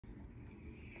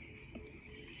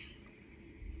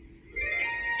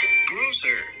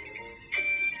Grocer.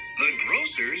 The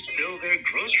grocers fill their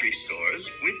grocery stores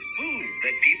with food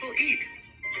that people eat,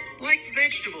 like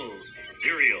vegetables,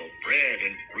 cereal, bread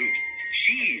and fruit,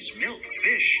 cheese, milk,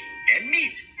 fish, and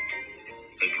meat.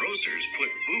 The grocers put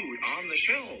food on the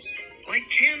shelves, like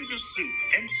cans of soup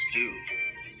and stew.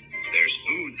 There's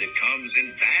food that comes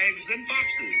in bags and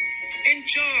boxes, and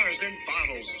jars and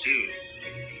bottles too.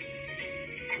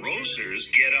 Grocers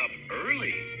get up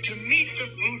early to meet the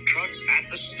food trucks at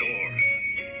the store.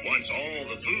 Once all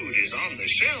the food is on the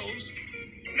shelves,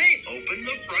 they open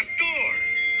the front door.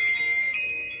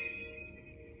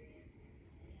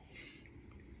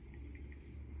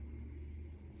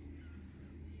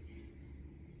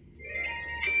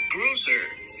 Grocer.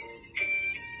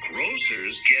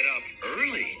 Grocers get up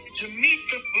early to meet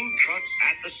the food trucks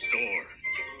at the store.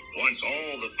 Once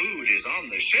all the food is on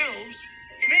the shelves,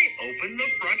 they open the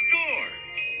front door.